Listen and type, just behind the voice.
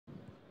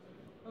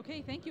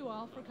Okay, thank you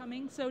all for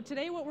coming. So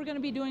today what we're going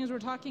to be doing is we're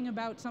talking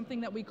about something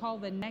that we call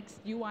the NeXt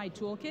UI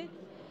Toolkit.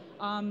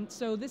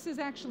 So this is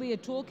actually a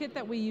toolkit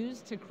that we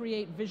use to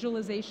create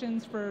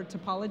visualizations for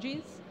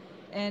topologies.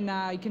 And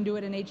you can do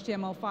it in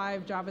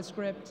HTML5,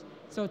 JavaScript.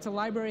 So it's a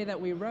library that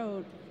we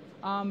wrote.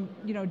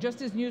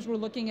 Just as news, we're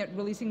looking at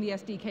releasing the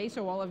SDK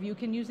so all of you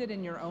can use it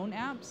in your own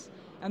apps.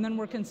 And then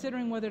we're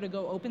considering whether to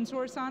go open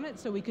source on it,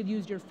 so we could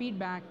use your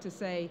feedback to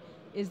say,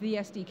 is the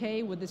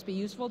SDK, would this be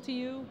useful to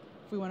you?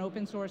 If we went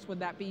open source, would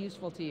that be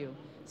useful to you?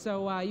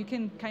 So you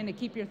can kind of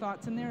keep your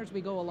thoughts in there as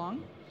we go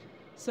along.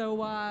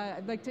 So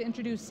I'd like to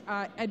introduce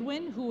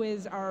Edwin, who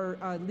is our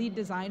lead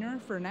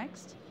designer for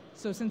NeXt.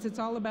 So since it's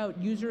all about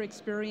user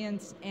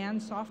experience and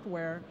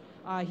software,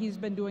 he's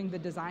been doing the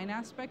design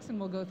aspects, and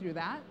we'll go through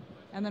that.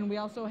 And then we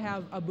also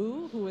have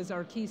Abu, who is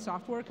our key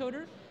software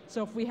coder.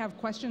 So if we have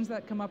questions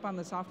that come up on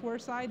the software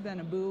side, then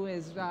Abu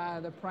is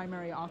the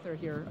primary author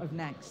here of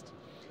NeXt.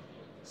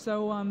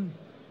 So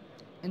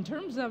in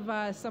terms of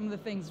some of the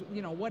things,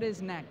 what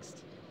is NeXt?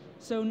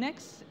 So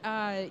NeXt,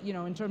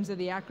 in terms of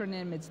the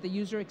acronym, it's the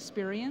user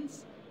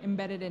experience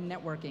embedded in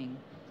networking.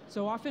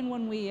 So often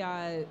when we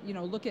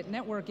look at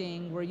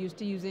networking, we're used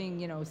to using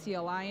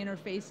CLI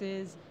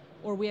interfaces,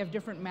 or we have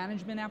different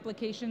management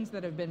applications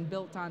that have been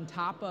built on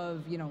top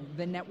of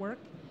the network.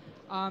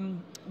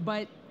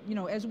 But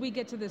as we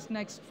get to this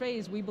next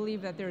phase, we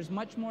believe that there's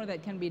much more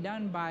that can be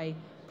done by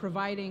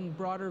providing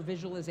broader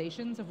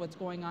visualizations of what's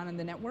going on in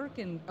the network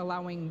and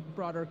allowing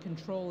broader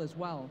control as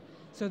well.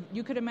 So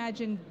you could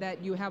imagine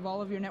that you have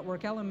all of your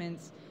network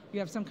elements, you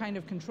have some kind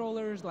of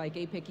controllers like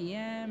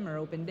APIC-EM or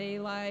Open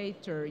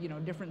Daylight or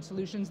different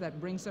solutions that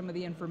bring some of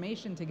the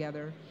information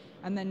together.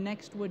 And then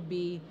NeXt would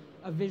be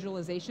a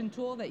visualization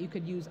tool that you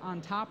could use on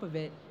top of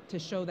it to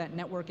show that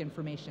network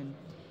information.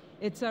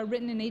 It's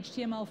written in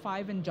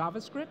HTML5 and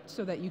JavaScript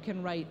so that you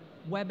can write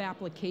web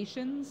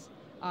applications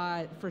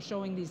for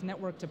showing these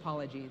network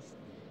topologies.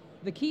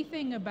 The key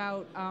thing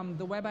about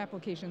the web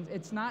applications,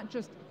 it's not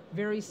just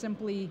very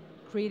simply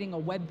creating a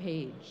web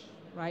page,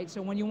 right?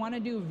 So when you want to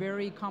do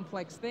very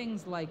complex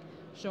things like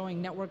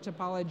showing network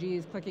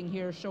topologies, clicking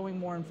here, showing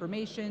more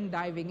information,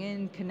 diving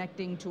in,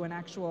 connecting to an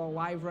actual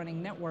live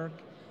running network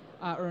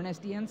or an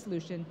SDN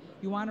solution,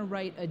 you want to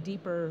write a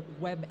deeper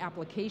web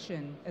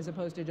application as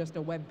opposed to just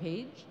a web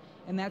page.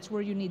 And that's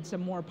where you need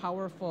some more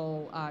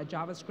powerful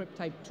JavaScript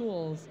type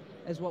tools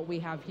as what we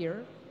have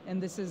here.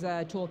 And this is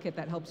a toolkit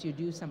that helps you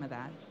do some of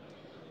that.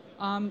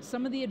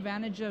 Some of the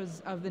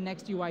advantages of the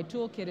NeXt UI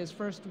Toolkit is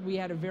first, we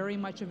had a very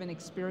much of an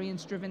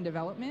experience-driven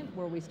development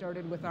where we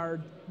started with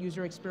our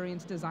user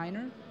experience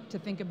designer to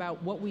think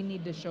about what we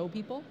need to show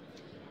people.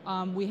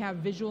 We have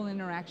visual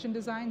interaction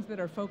designs that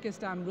are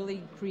focused on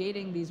really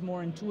creating these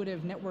more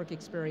intuitive network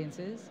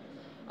experiences.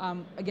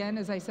 Again,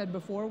 as I said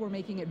before, we're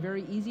making it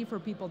very easy for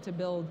people to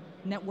build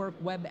network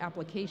web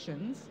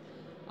applications.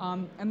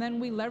 And then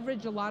we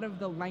leverage a lot of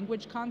the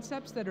language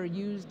concepts that are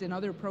used in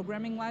other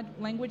programming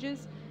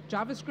languages.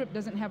 JavaScript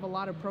doesn't have a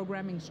lot of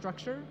programming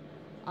structure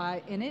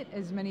in it,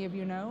 as many of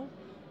you know.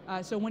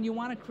 So when you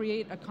want to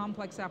create a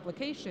complex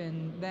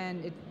application,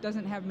 then it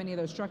doesn't have many of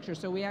those structures.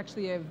 So we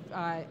actually have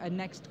a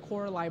NeXt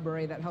core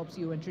library that helps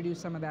you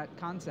introduce some of that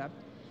concept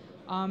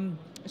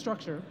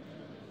structure.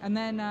 And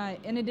then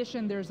in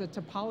addition, there's a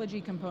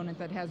topology component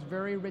that has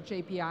very rich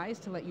APIs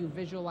to let you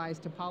visualize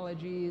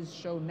topologies,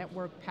 show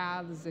network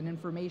paths and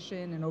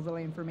information and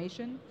overlay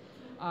information.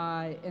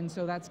 And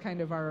so that's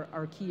kind of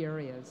our key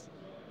areas.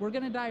 We're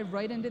going to dive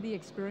right into the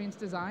experience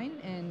design,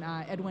 and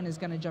Edwin is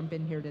going to jump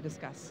in here to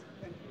discuss.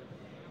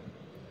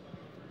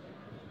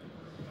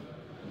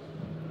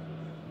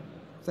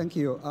 Thank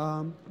you.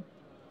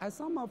 As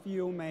some of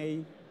you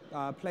may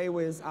play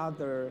with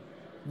other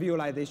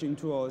visualization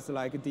tools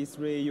like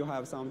D3, you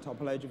have some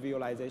topology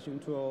visualization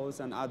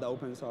tools and other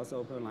open source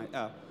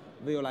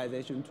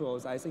visualization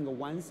tools. I think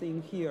one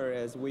thing here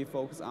is we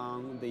focus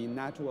on the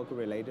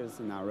network-related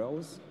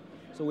scenarios.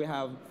 So we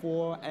have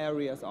 4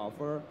 areas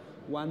offered.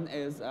 One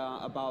is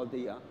about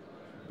the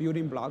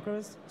building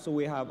blockers. So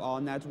we have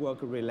all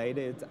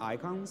network-related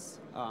icons.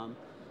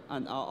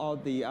 And all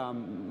the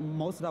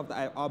most of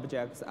the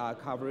objects are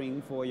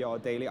covering for your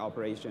daily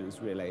operations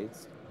related.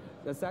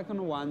 The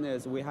second one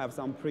is we have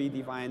some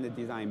predefined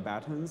design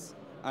patterns.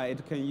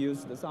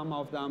 Some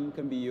of them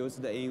can be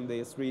used in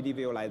the 3D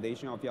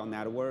visualization of your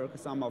network.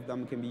 Some of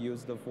them can be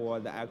used for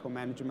the echo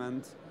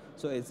management.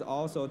 So it's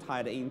also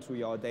tied into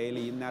your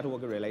daily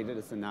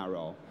network-related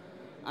scenario.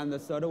 And the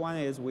third one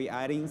is we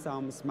adding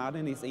some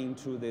smartness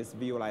into these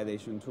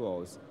visualization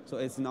tools. So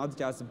it's not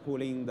just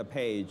pulling the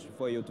page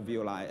for you to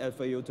visualize,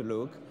 for you to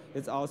look.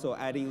 It's also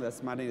adding the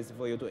smartness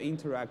for you to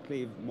interact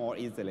more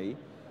easily.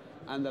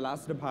 And the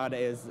last part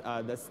is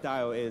the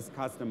style is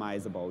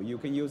customizable. You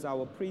can use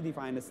our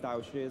predefined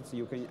style sheets.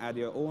 You can add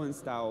your own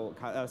style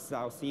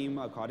theme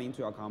according to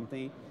your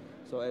company.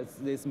 So it's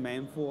these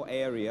main 4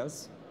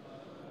 areas.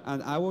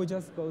 And I will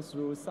just go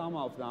through some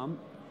of them.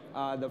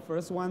 The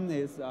first one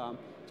is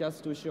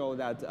just to show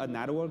that a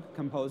network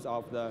composed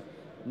of the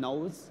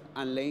nodes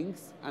and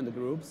links and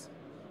groups.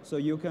 So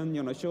you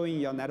can showing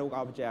your network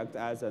object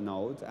as a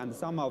node, and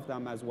some of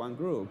them as one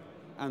group,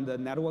 and the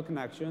network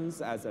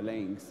connections as a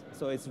links.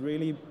 So it's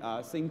really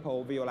a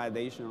simple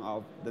visualization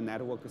of the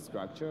network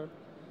structure.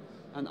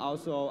 And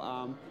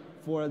also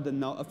for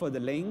the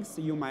links,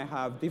 you might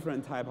have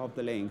different type of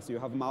the links. You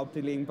have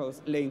multi-link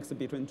links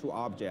between two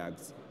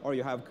objects, or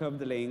you have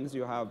curved links,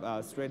 you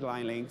have straight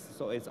line links.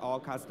 So it's all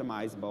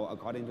customizable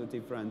according to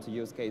different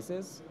use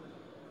cases.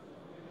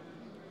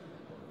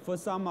 For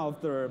some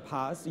of the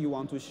paths, you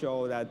want to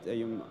show that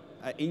an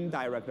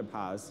indirect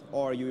path,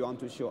 or you want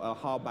to show a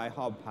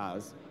hop-by-hop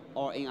path,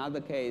 or in other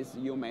case,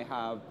 you may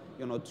have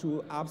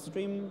two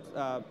upstream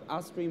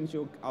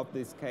of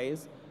this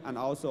case, and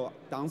also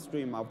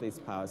downstream of this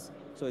path.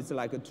 So it's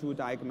like a two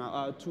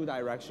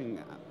direction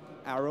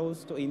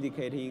arrows to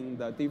indicating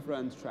the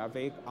different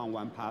traffic on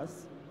one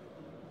path.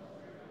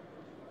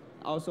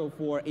 Also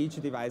for each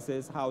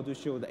devices, how to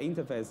show the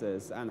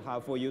interfaces and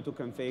how for you to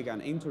configure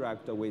and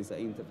interact with the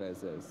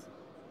interfaces.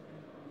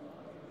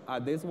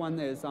 This one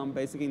is some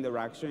basic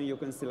interaction. You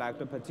can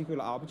select a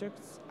particular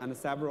objects and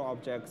several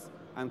objects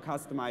and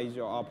customize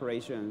your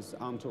operations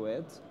onto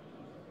it.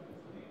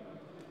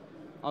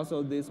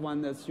 Also, this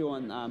one is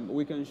shown,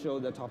 we can show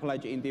the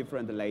topology in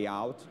different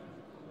layout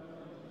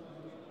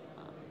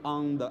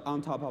on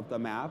top of the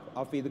map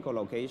of physical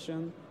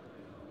location.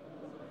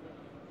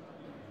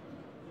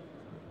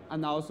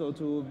 And also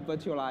to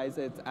virtualize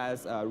it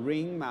as a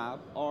ring map,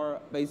 or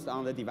based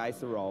on the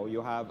device role,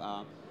 you have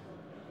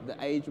the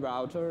edge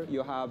router,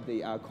 you have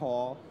the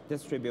core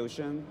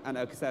distribution and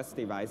access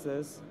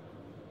devices.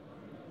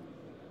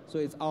 So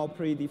it's all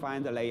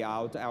predefined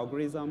layout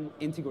algorithm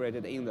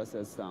integrated in the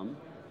system.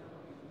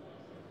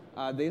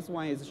 This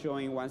one is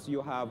showing once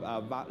you have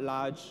a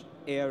large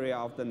area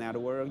of the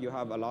network, you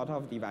have a lot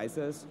of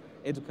devices,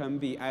 it can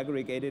be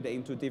aggregated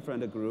into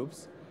different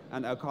groups.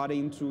 And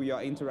according to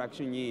your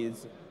interaction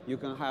needs, you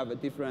can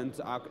have different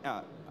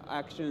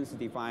actions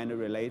defined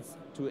relates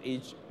to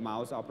each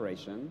mouse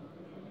operation.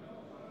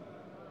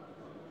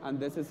 And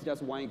this is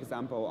just one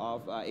example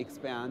of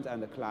expand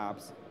and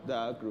collapse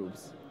the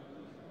groups.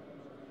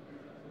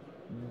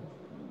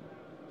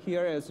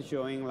 Here is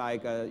showing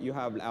like you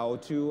have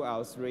L2,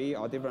 L3,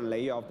 or different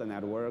layer of the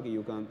network.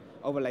 You can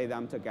overlay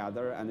them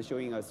together and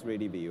showing a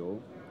 3D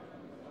view.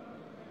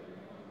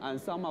 And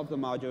some of the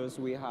modules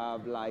we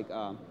have like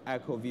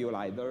echo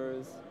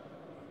visualizers,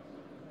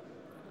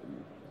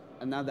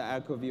 another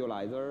echo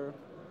visualizer,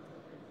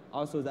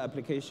 also the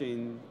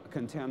application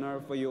container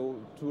for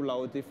you to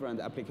load different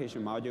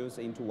application modules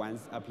into one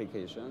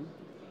application.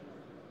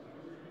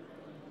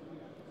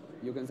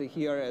 You can see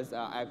here is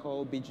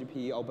Echo,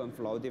 BGP,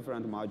 OpenFlow,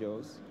 different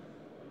modules.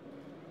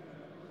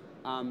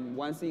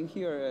 One thing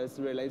here is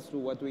relates to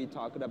what we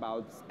talked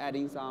about,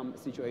 adding some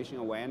situation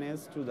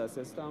awareness to the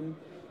system.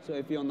 So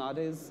if you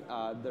notice,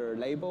 the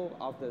label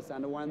of the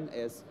center one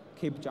is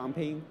keep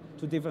jumping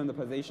to different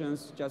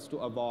positions just to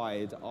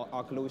avoid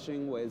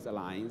occlusion with the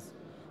lines.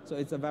 So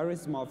it's a very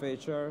small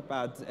feature,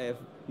 but if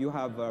you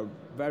have a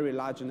very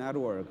large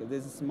network,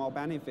 these small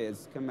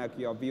benefits can make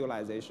your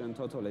visualization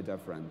totally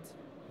different.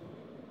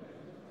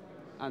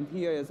 And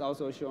here is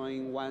also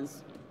showing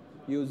once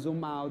you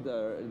zoom out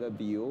the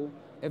view,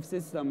 if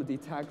system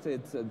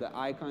detected the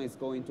icon is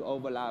going to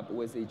overlap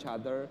with each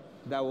other,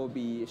 that will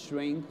be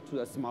shrink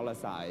to a smaller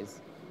size.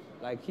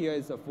 Like here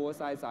is a full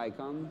size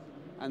icon,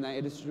 and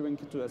then it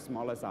shrink to a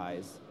smaller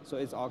size. So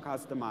it's all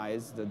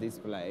customized the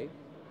display.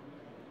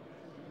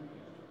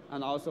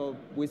 And also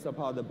we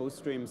support the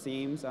bootstream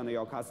themes and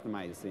your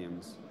customized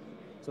themes.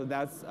 So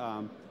that's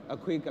a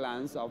quick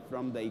glance of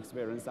from the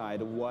experience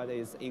side, what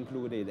is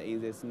included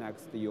in this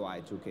NeXt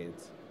UI Toolkit.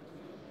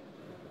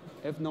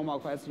 If no more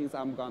questions,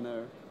 I'm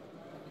gonna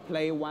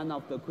play one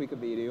of the quick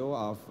video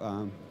of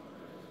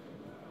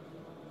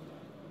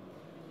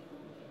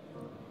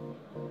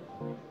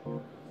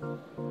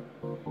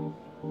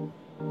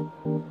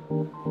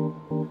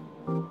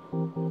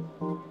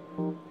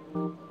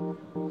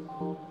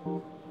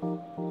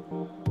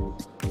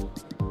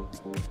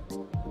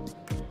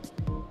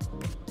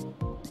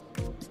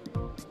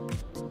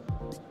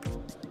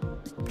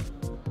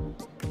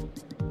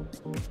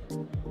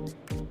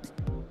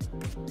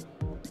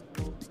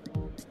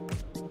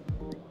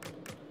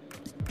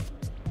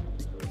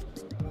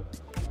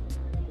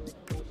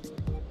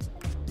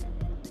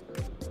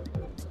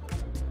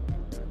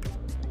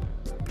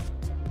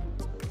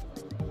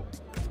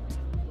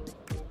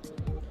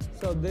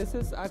So this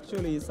is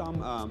actually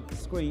some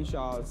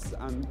screenshots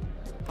and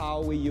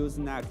how we use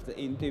NeXt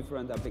in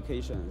different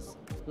applications,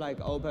 like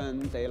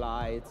Open,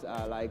 Daylight,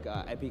 like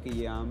Epic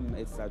EM,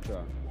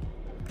 etc.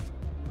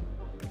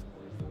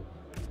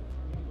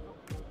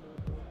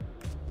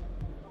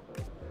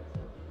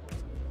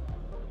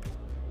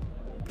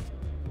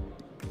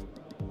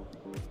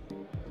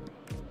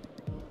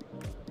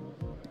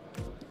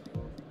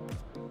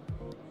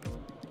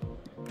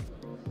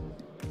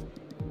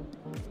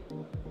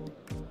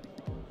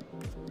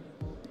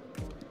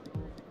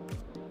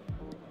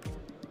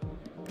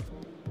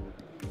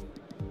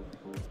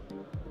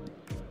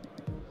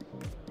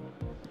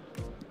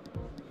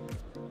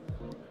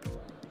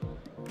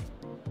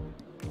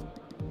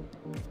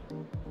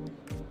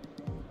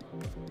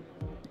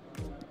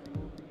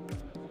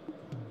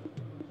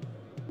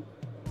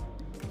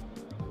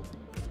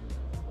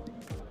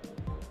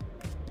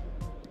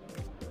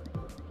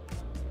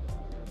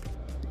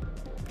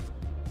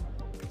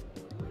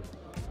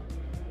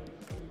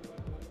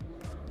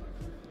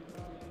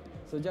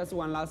 So just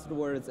one last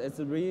word. It's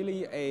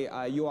really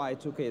a UI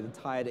toolkit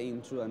tied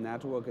into a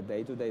network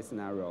day-to-day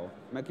scenario.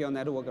 Make your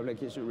network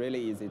application really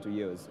easy to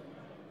use.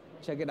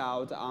 Check it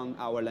out on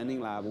our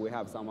Learning Lab. We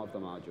have some of the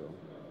modules.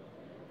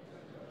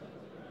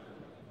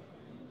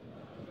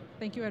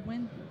 Thank you,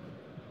 Edwin.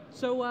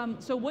 So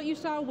what you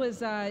saw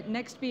was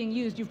NeXt being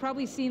used. You've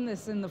probably seen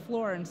this in the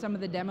floor in some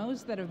of the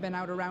demos that have been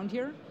out around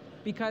here,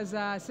 because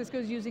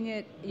Cisco's using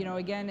it,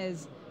 again,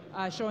 as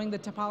showing the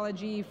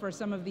topology for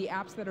some of the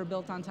apps that are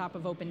built on top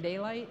of Open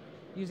Daylight,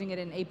 using it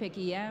in APIC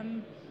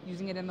EM,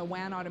 using it in the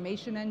WAN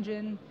automation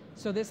engine.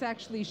 So this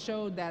actually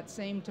showed that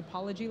same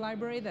topology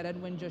library that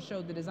Edwin just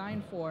showed the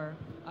design for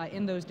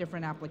in those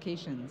different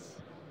applications.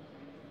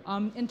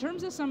 In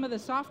terms of some of the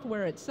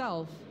software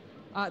itself,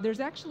 there's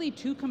actually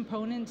two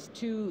components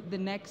to the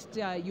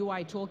NeXt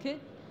UI Toolkit.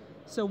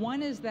 So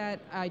one is that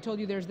I told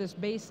you there's this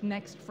base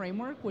NeXt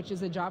framework, which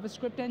is a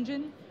JavaScript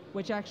engine,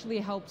 which actually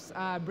helps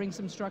bring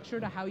some structure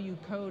to how you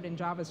code in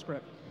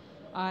JavaScript.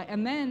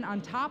 And then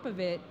on top of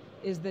it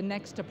is the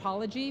NeXt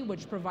Topology,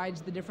 which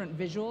provides the different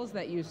visuals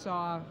that you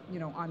saw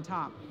on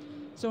top.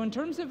 So in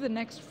terms of the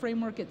NeXt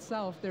framework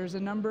itself, there's a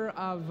number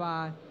of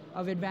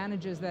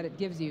advantages that it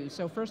gives you.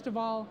 So first of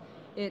all,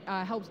 it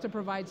helps to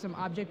provide some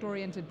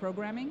object-oriented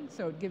programming.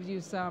 So it gives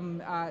you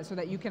some, so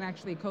that you can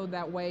actually code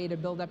that way to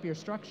build up your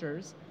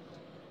structures.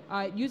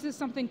 It uses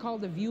something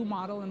called a view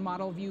model and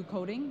model view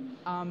coding,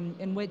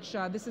 in which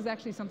this is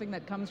actually something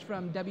that comes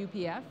from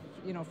WPF,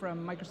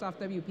 from Microsoft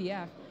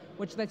WPF,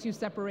 which lets you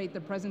separate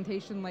the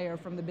presentation layer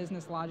from the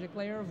business logic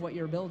layer of what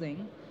you're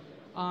building.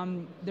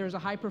 There's a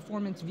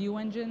high-performance view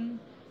engine.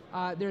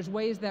 There's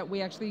ways that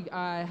we actually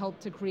help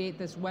to create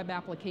this web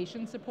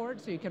application support,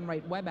 so you can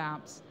write web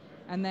apps,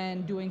 and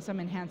then doing some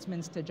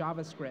enhancements to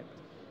JavaScript.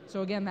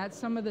 So again, that's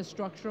some of the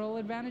structural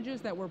advantages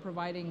that we're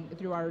providing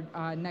through our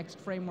NeXt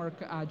framework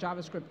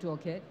JavaScript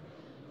toolkit.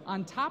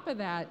 On top of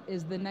that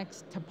is the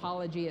NeXt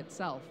topology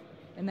itself,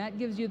 and that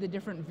gives you the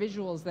different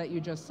visuals that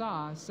you just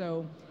saw.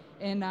 So,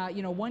 and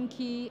one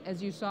key,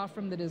 as you saw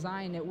from the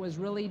design, it was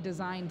really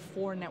designed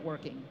for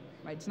networking.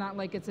 Right? It's not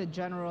like it's a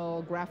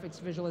general graphics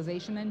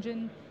visualization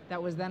engine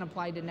that was then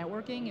applied to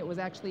networking. It was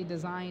actually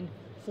designed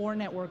for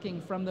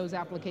networking from those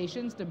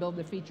applications to build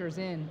the features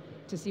in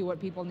to see what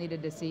people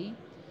needed to see.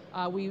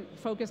 We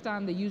focused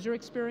on the user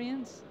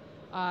experience,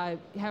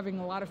 having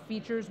a lot of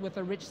features with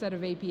a rich set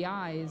of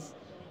APIs,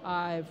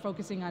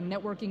 focusing on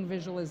networking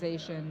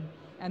visualization,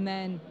 and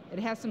then it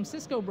has some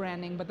Cisco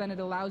branding, but then it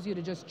allows you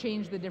to just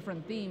change the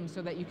different themes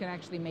so that you can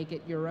actually make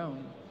it your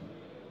own.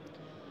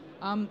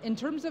 In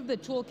terms of the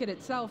toolkit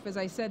itself, as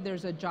I said,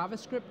 there's a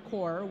JavaScript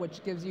core,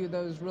 which gives you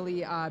those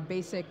really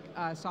basic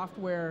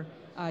software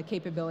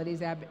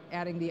capabilities,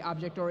 adding the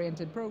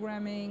object-oriented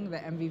programming, the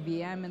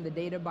MVVM, and the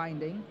data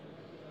binding.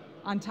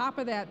 On top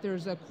of that,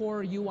 there's a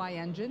core UI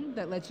engine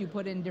that lets you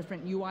put in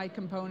different UI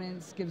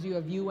components, gives you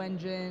a view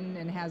engine,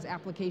 and has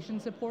application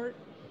support.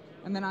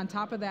 And then on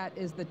top of that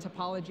is the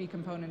topology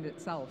component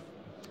itself.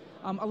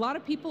 A lot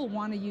of people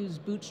want to use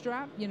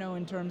Bootstrap,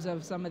 in terms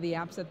of some of the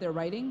apps that they're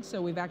writing.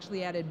 So we've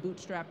actually added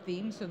Bootstrap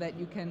themes so that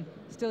you can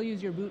still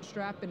use your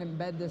Bootstrap and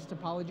embed this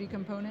topology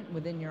component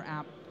within your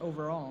app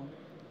overall.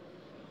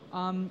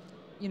 When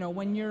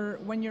you're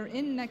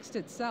in NeXt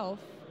itself,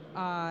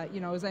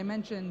 as I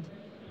mentioned,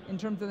 in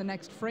terms of the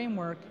NeXt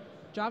framework,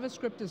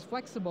 JavaScript is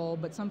flexible,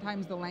 but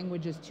sometimes the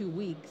language is too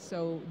weak.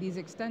 So these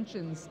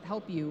extensions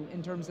help you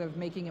in terms of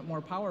making it more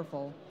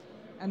powerful.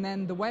 And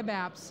then the web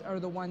apps are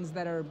the ones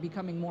that are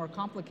becoming more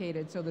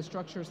complicated, so the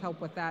structures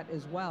help with that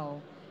as well.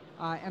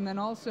 And then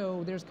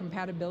also there's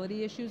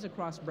compatibility issues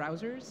across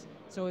browsers,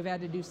 so we've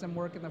had to do some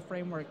work in the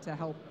framework to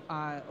help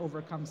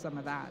overcome some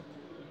of that.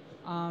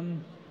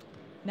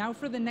 Now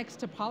for the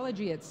NeXt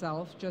topology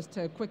itself, just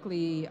to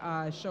quickly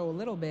show a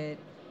little bit,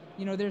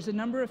 there's a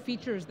number of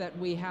features that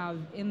we have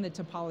in the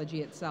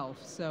topology itself.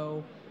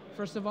 So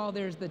first of all,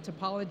 there's the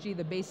topology,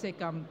 the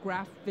basic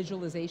graph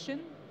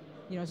visualization,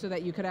 so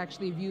that you could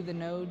actually view the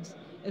nodes,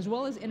 as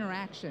well as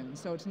interaction.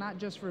 So it's not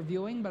just for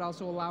viewing, but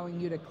also allowing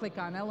you to click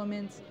on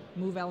elements,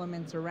 move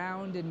elements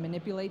around, and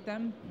manipulate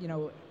them.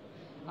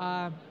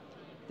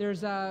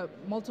 There's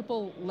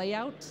multiple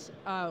layouts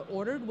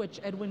ordered, which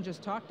Edwin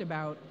just talked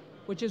about,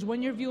 which is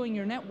when you're viewing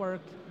your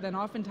network, then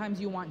oftentimes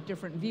you want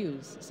different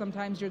views.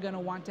 Sometimes you're going to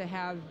want to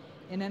have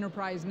an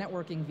enterprise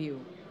networking view.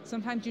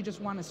 Sometimes you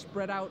just want to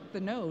spread out the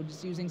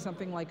nodes using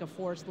something like a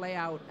forced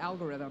layout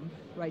algorithm,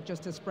 right,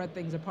 just to spread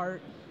things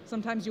apart.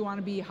 Sometimes you want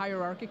to be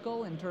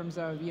hierarchical in terms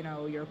of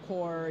your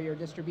core, your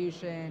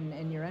distribution,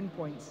 and your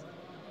endpoints.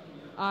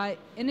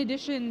 In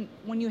addition,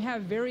 when you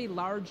have very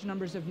large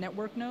numbers of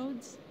network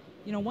nodes,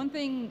 one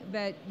thing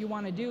that you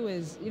want to do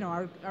is,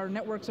 our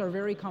networks are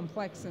very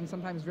complex and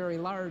sometimes very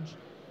large,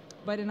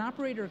 but an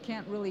operator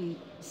can't really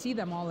see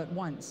them all at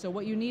once. So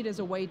what you need is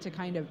a way to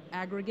kind of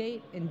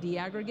aggregate and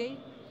deaggregate.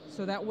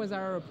 So that was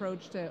our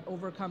approach to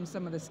overcome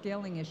some of the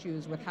scaling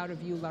issues with how to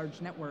view large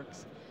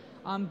networks.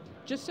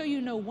 Just so you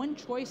know, one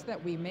choice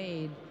that we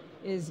made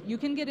is you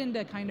can get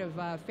into kind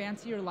of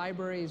fancier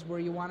libraries where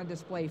you want to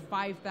display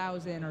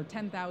 5,000 or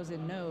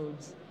 10,000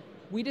 nodes,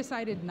 We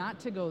decided not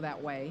to go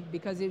that way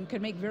because it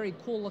could make very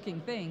cool looking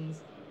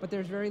things, but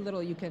there's very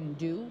little you can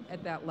do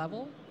at that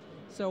level.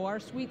 So our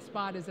sweet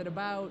spot is at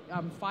about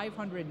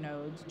 500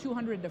 nodes,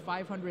 200 to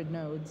 500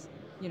 nodes,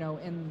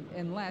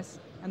 in less.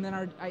 And then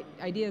our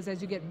idea is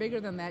as you get bigger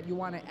than that, you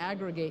want to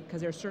aggregate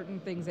because there are certain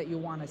things that you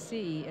want to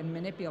see and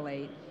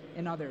manipulate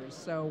in others.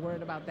 So we're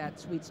at about that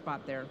sweet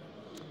spot there.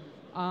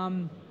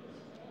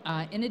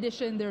 In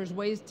addition, there's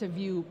ways to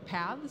view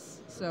paths,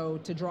 so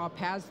to draw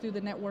paths through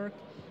the network,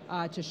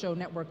 to show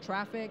network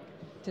traffic,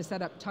 to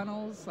set up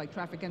tunnels, like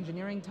traffic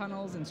engineering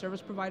tunnels and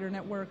service provider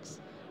networks,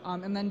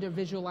 and then to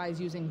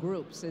visualize using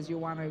groups as you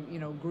want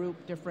to group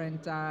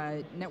different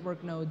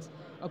network nodes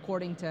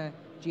according to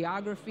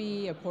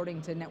geography,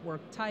 according to network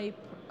type,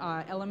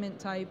 element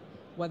type,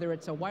 whether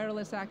it's a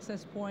wireless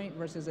access point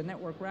versus a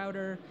network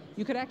router.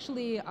 You could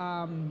actually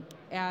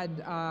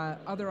add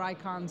other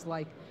icons,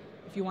 like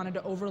if you wanted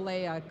to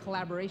overlay a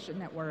collaboration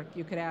network,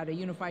 you could add a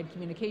unified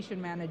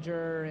communication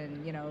manager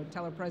and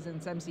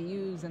telepresence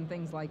MCUs and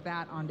things like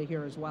that onto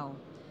here as well.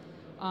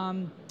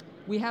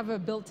 We have a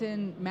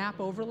built-in map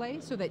overlay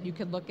so that you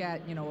could look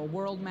at a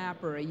world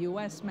map or a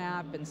US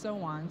map and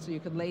so on, so you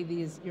could lay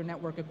your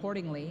network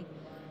accordingly.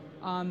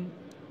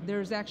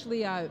 There's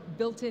actually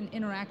built-in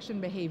interaction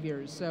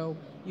behaviors, so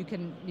you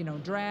can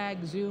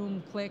drag,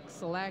 zoom, click,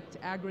 select,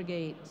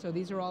 aggregate. So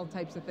these are all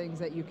types of things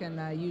that you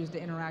can use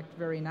to interact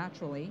very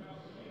naturally.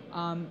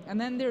 And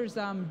then there's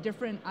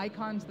different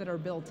icons that are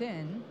built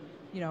in,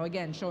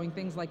 again, showing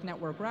things like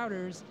network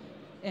routers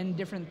and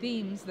different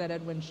themes that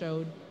Edwin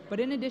showed. But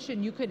in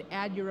addition, you could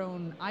add your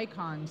own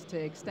icons to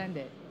extend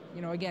it.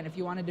 Again, if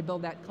you wanted to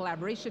build that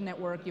collaboration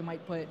network, you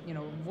might put,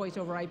 voice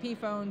over IP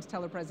phones,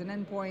 telepresent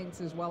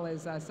endpoints, as well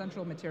as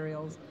central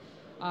materials.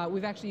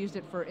 We've actually used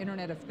it for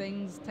Internet of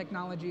Things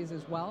technologies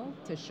as well,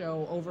 to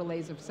show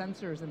overlays of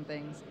sensors and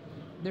things.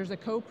 There's a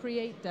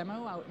co-create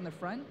demo out in the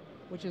front,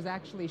 which is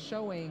actually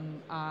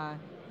showing an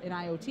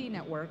IoT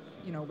network,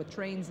 with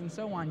trains and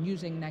so on,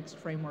 using NeXt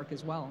framework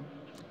as well.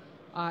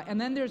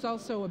 And then there's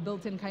also a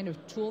built-in kind of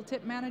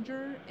tooltip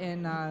manager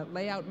and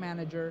layout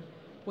manager.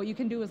 What you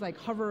can do is like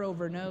hover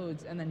over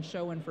nodes and then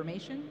show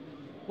information.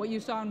 What you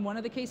saw in one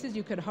of the cases,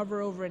 you could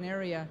hover over an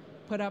area,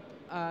 put up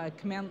a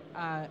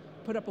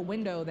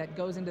window that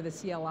goes into the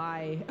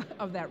CLI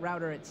of that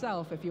router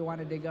itself if you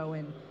wanted to go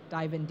and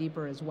dive in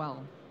deeper as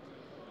well.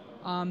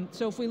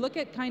 So if we look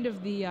at kind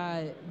of the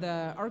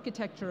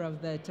architecture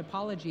of the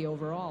topology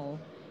overall,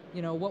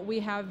 what we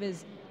have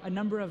is a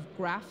number of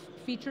graph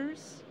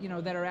features,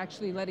 that are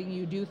actually letting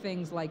you do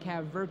things like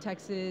have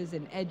vertexes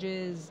and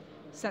edges,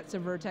 sets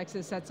of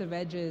vertexes, sets of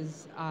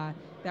edges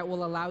that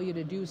will allow you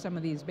to do some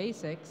of these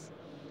basics.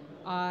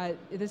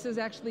 This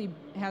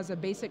has a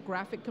basic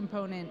graphic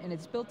component, and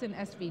it's built in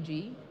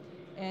SVG.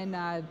 And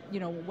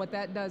what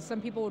that does,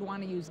 some people would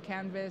want to use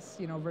Canvas,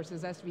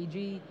 versus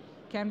SVG.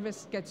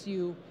 Canvas gets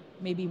you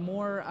maybe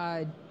more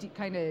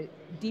kind of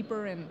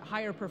deeper and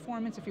higher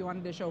performance if you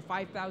wanted to show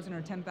 5,000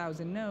 or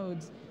 10,000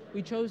 nodes.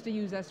 We chose to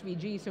use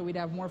SVG so we'd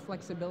have more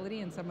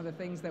flexibility in some of the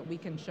things that we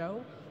can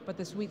show, but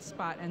the sweet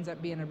spot ends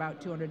up being about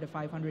 200 to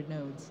 500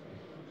 nodes.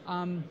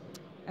 And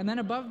then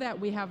above that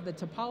we have the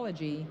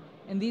topology,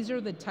 and these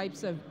are the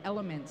types of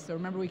elements. So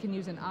remember, we can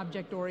use an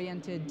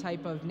object-oriented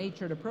type of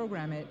nature to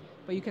program it,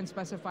 but you can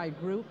specify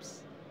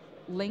groups,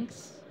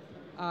 links,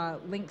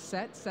 link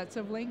sets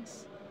of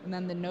links, and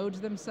then the nodes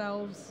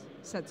themselves,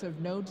 sets of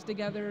nodes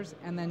together,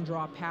 and then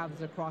draw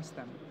paths across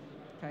them.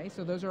 Okay,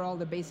 so those are all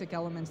the basic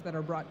elements that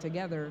are brought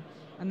together,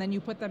 and then you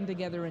put them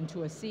together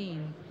into a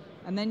scene,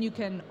 and then you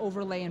can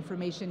overlay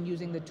information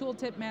using the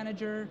tooltip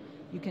manager.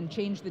 You can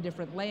change the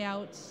different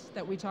layouts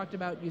that we talked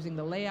about using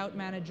the layout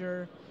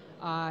manager,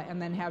 and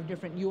then have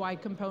different UI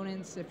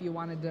components if you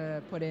wanted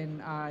to put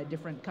in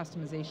different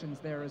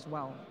customizations there as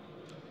well.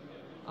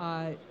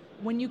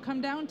 When you come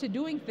down to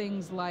doing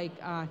things like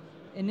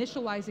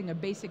initializing a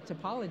basic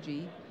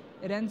topology,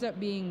 it ends up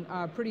being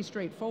pretty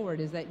straightforward,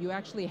 is that you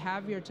actually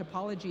have your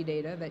topology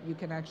data that you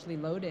can actually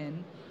load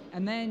in,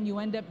 and then you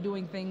end up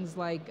doing things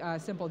like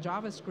simple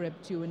JavaScript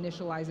to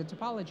initialize a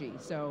topology.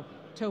 So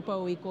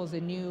topo equals a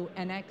new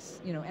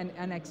NeXt,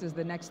 NeXt is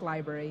the NeXt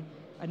library,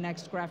 a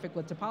NeXt graphic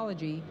with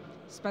topology,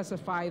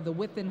 specify the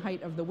width and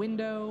height of the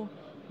window,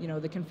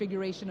 the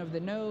configuration of the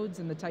nodes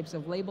and the types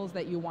of labels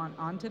that you want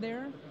onto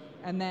there,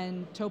 and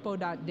then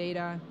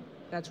topo.data,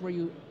 that's where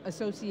you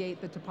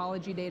associate the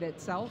topology data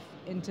itself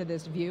into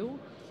this view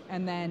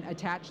and then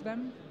attach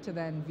them to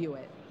then view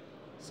it.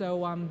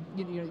 So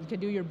you can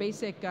do your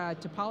basic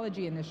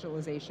topology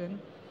initialization.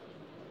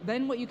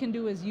 Then what you can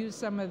do is use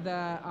some of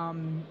the,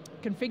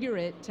 configure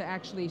it to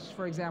actually,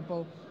 for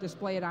example,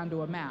 display it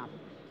onto a map.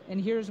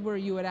 And here's where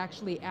you would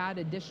actually add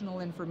additional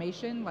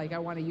information, like I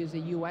want to use a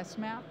US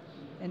map,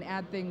 and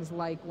add things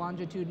like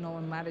longitudinal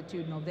and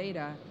latitudinal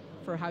data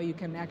for how you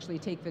can actually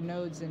take the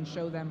nodes and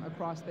show them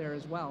across there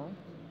as well.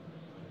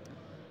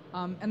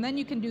 And then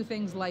you can do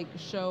things like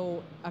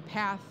show a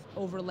path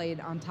overlaid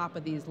on top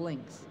of these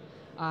links.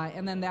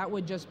 And then that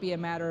would just be a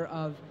matter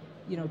of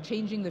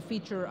changing the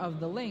feature of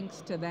the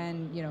links to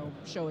then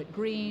show it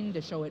green,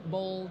 to show it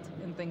bold,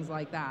 and things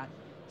like that.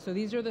 So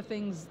these are the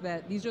things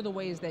that, these are the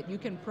ways that you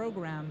can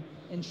program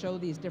and show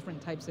these different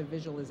types of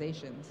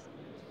visualizations.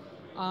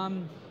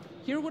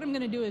 Here what I'm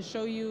going to do is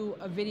show you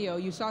a video.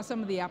 You saw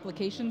some of the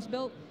applications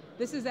built.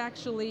 This is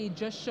actually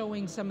just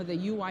showing some of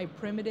the UI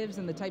primitives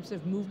and the types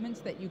of movements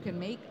that you can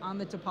make on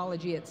the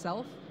topology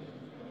itself.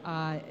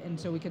 And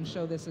so we can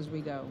show this as we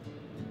go.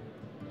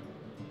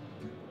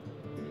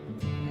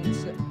 And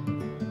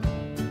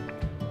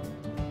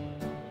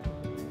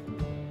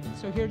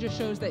so here just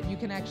shows that you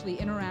can actually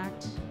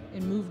interact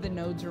and move the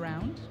nodes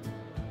around.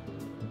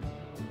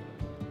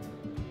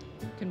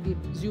 You can be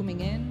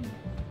zooming in,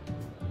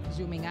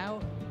 zooming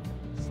out,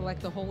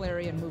 select the whole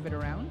area and move it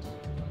around.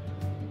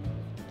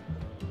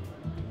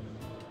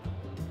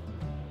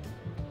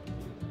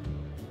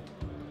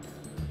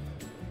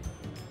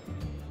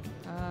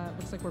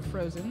 Looks like we're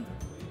frozen.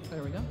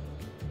 There we go.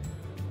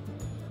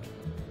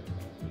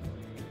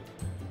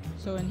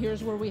 So, and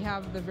here's where we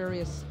have the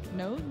various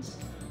nodes.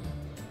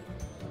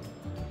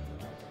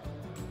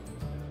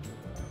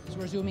 So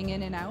we're zooming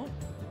in and out.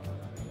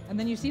 And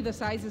then you see the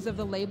sizes of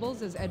the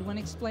labels, as Edwin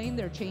explained,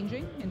 they're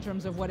changing in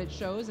terms of what it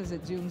shows as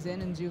it zooms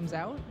in and zooms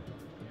out.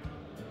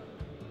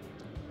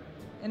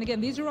 And again,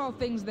 these are all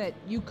things that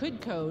you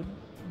could code,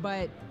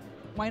 but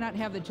why not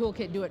have the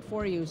toolkit do it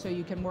for you so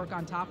you can work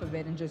on top of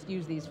it and just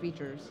use these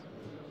features?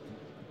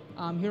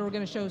 Here we're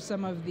going to show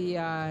some of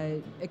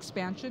the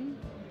expansion,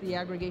 the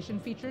aggregation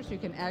features. So you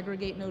can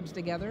aggregate nodes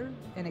together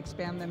and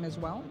expand them as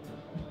well.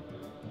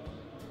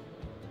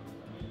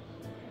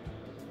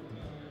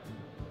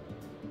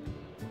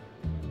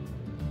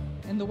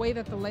 And the way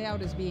that the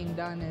layout is being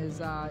done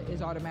is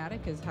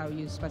automatic, is how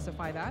you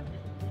specify that.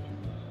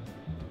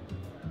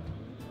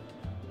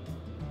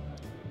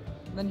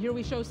 Then here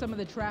we show some of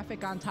the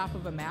traffic on top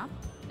of a map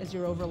as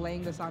you're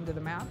overlaying this onto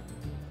the map.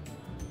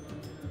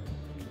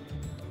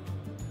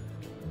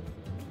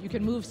 You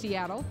can move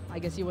Seattle. I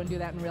guess you wouldn't do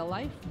that in real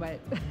life, but.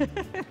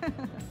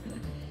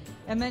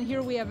 And then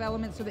here we have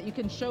elements so that you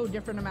can show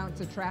different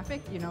amounts of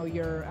traffic, you know,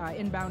 your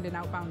inbound and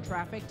outbound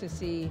traffic to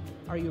see,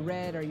 are you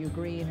red, are you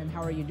green, and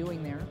how are you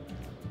doing there.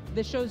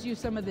 This shows you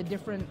some of the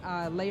different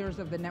layers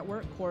of the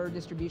network, core,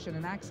 distribution,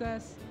 and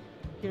access.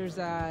 Here's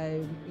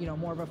you know,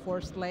 more of a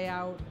forced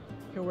layout.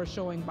 Here we're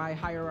showing by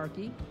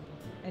hierarchy.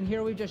 And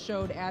here we just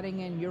showed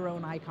adding in your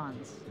own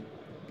icons.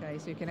 Okay,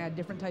 so you can add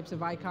different types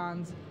of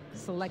icons,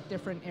 select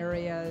different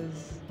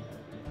areas,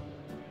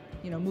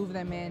 you know, move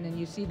them in, and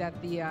you see that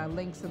the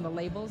links and the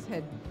labels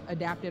had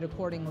adapted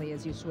accordingly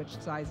as you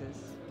switched sizes.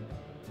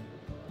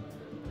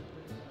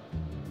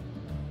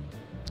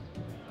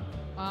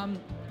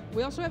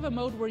 We also have a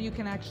mode where you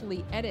can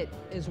actually edit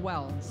as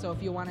well. So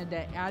if you wanted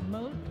to add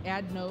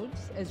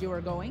nodes as you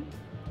are going,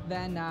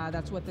 then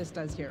that's what this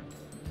does here.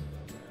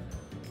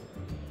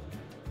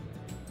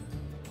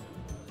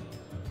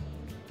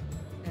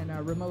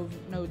 And remove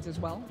nodes as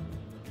well.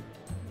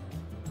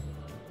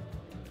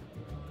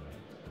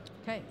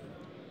 Okay.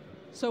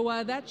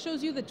 So that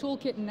shows you the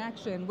toolkit in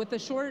action. With the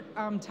short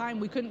time,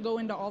 we couldn't go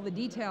into all the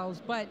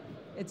details, but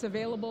it's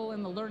available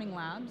in the Learning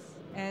Labs,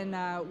 and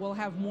we'll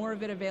have more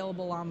of it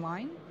available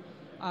online.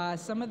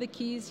 Some of the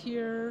keys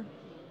here.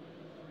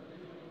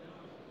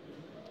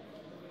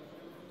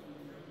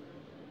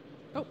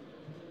 Oh,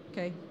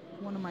 okay.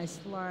 One of my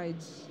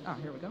slides. Ah,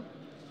 here we go.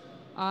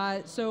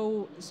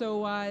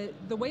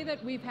 The way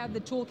that we've had the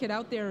toolkit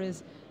out there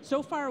is,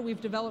 so far we've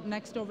developed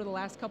NeXt over the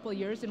last couple of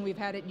years, and we've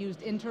had it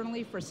used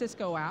internally for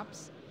Cisco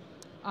apps.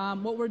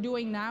 What we're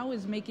doing now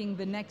is making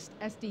the NeXt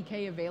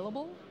SDK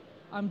available.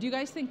 Do you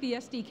guys think the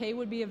SDK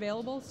would be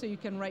available so you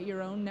can write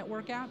your own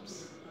network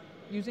apps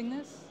using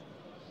this?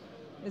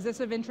 Is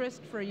this of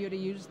interest for you to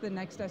use the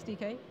NeXt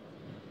SDK?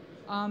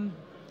 And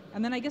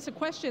then I guess a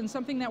question,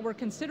 something that we're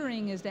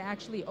considering is to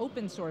actually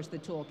open source the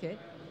toolkit.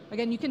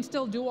 Again, you can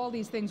still do all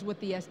these things with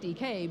the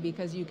SDK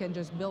because you can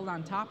just build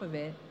on top of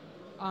it.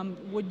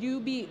 Would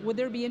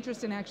there be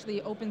interest in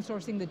actually open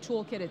sourcing the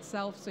toolkit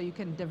itself so you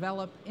can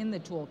develop in the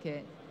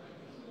toolkit?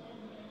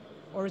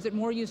 Or is it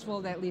more useful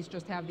to at least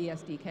just have the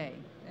SDK?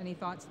 Any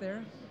thoughts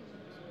there?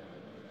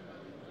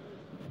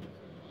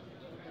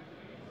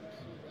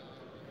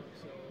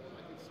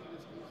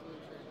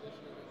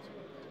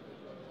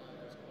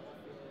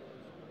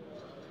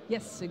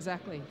 Yes,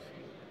 exactly.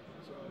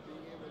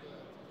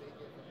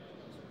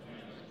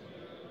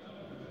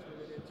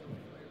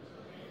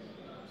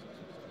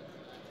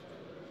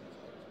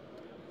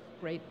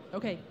 Great,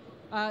 okay.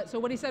 So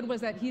what he said was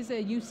that he's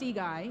a UC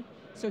guy,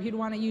 so he'd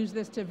want to use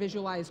this to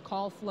visualize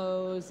call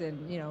flows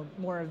and, you know,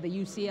 more of the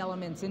UC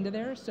elements into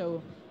there.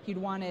 So he'd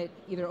want it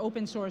either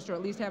open sourced or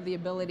at least have the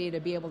ability to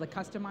be able to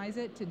customize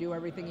it to do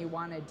everything you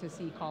wanted to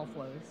see call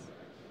flows.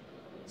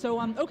 So,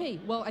 okay,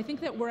 well, I think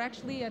that we're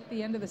actually at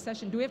the end of the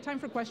session. Do we have time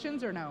for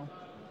questions or no?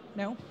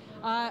 No?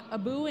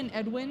 Abu and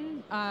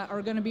Edwin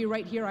are going to be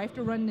right here. I have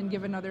to run and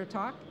give another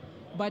talk.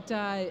 But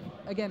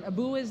again,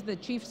 Abu is the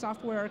chief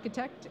software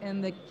architect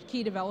and the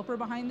key developer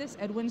behind this.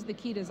 Edwin's the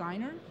key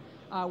designer.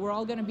 We're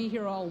all going to be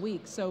here all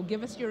week. So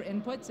give us your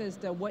inputs as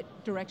to what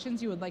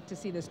directions you would like to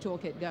see this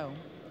toolkit go.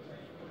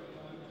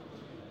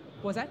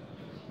 What was that?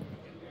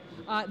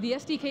 The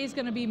SDK is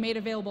going to be made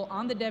available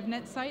on the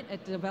DevNet site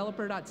at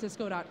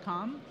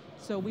developer.cisco.com.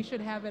 So we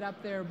should have it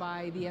up there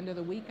by the end of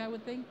the week, I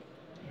would think.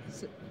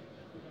 So,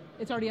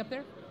 it's already up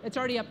there? It's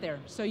already up there.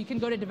 So you can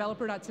go to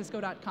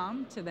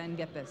developer.cisco.com to then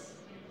get this.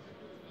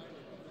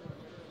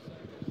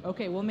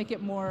 OK, we'll make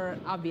it more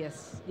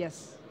obvious.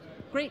 Yes.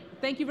 Great.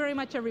 Thank you very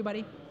much,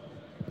 everybody.